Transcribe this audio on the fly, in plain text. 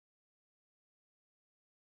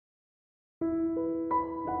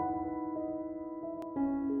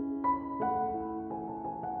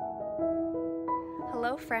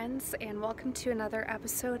Hello friends, and welcome to another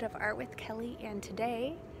episode of Art with Kelly. And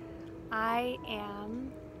today I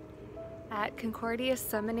am at Concordia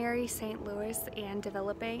Seminary Saint Louis and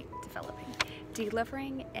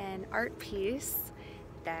delivering an art piece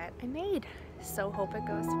that I made. So hope it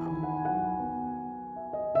goes well.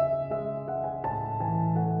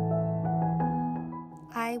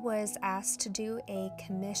 I was asked to do a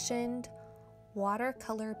commissioned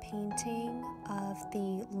watercolor painting of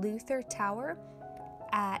the Luther Tower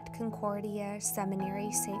at Concordia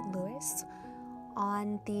Seminary Saint Louis.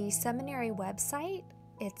 On the seminary website,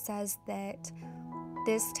 it says that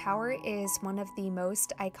this tower is one of the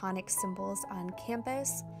most iconic symbols on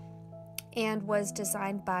campus and was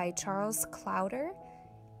designed by Charles Clowder,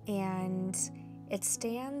 and it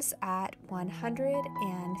stands at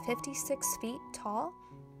 156 feet tall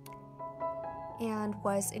and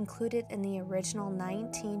was included in the original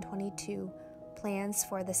 1922 plans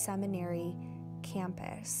for the seminary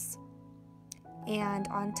campus. And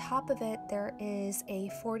on top of it, there is a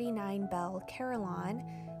 49 bell carillon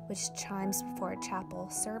which chimes before chapel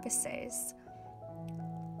services.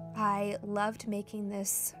 I loved making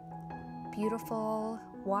this beautiful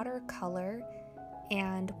watercolor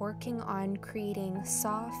and working on creating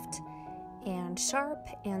soft and sharp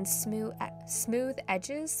and smooth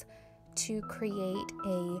edges to create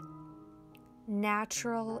a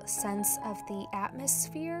natural sense of the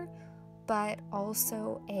atmosphere, but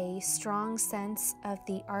also a strong sense of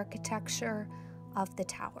the architecture of the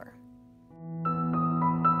tower.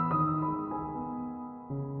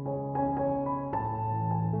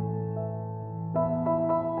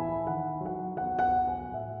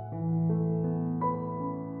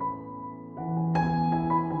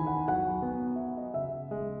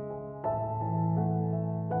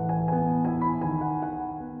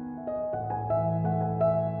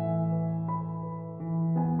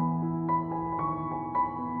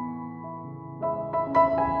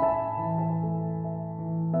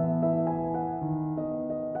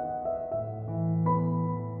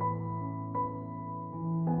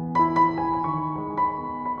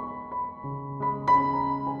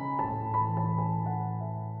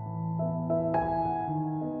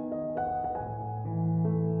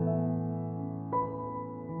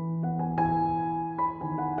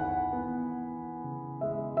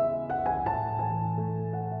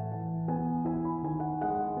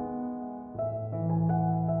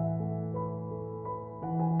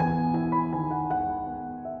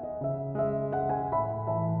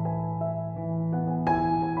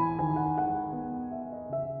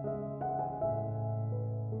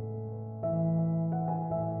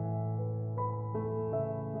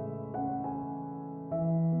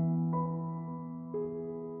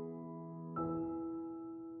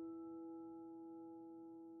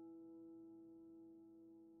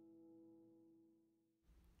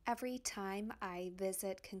 Every time I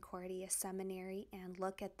visit Concordia Seminary and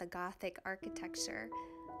look at the Gothic architecture,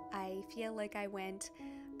 I feel like I went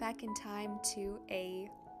back in time to a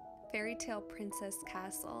fairy tale princess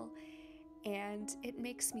castle, and it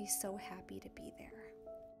makes me so happy to be there.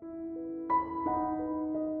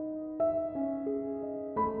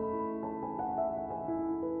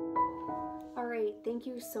 Alright, thank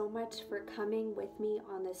you so much for coming with me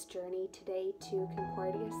on this journey today to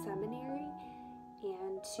Concordia Seminary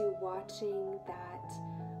and to watching that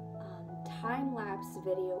time-lapse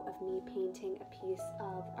video of me painting a piece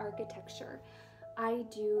of architecture. I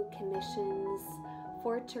do commissions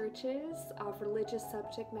for churches of religious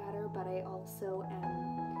subject matter, but I also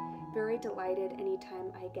am very delighted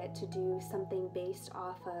anytime I get to do something based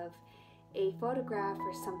off of a photograph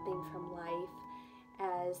or something from life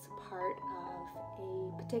as part of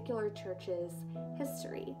a particular church's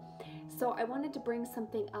history. So I wanted to bring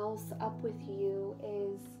something else up with you.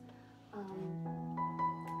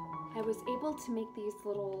 I was able to make these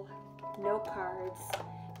little note cards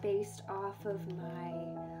based off of my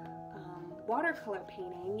watercolor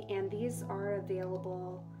painting, and these are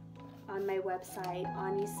available on my website,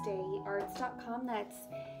 agnusdeiarts.com. That's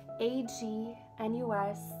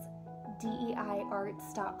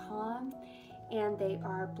agnusdeiarts.com, and they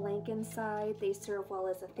are blank inside. They serve well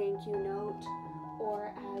as a thank you note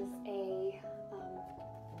or as a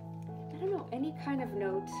any kind of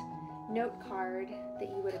note card that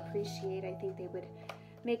you would appreciate. I think they would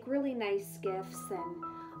make really nice gifts and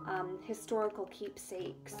historical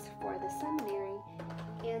keepsakes for the seminary.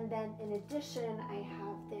 And then in addition, I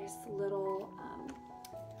have this little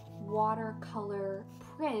watercolor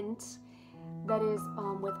print that is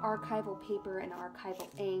with archival paper and archival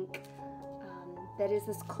ink that is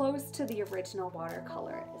as close to the original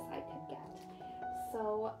watercolor as I could get.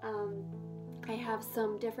 So I have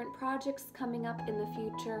some different projects coming up in the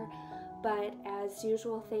future, but as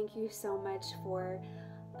usual, thank you so much for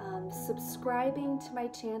subscribing to my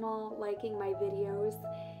channel, liking my videos,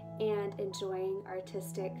 and enjoying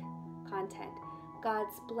artistic content.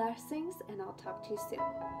 God's blessings, and I'll talk to you soon.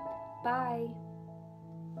 Bye.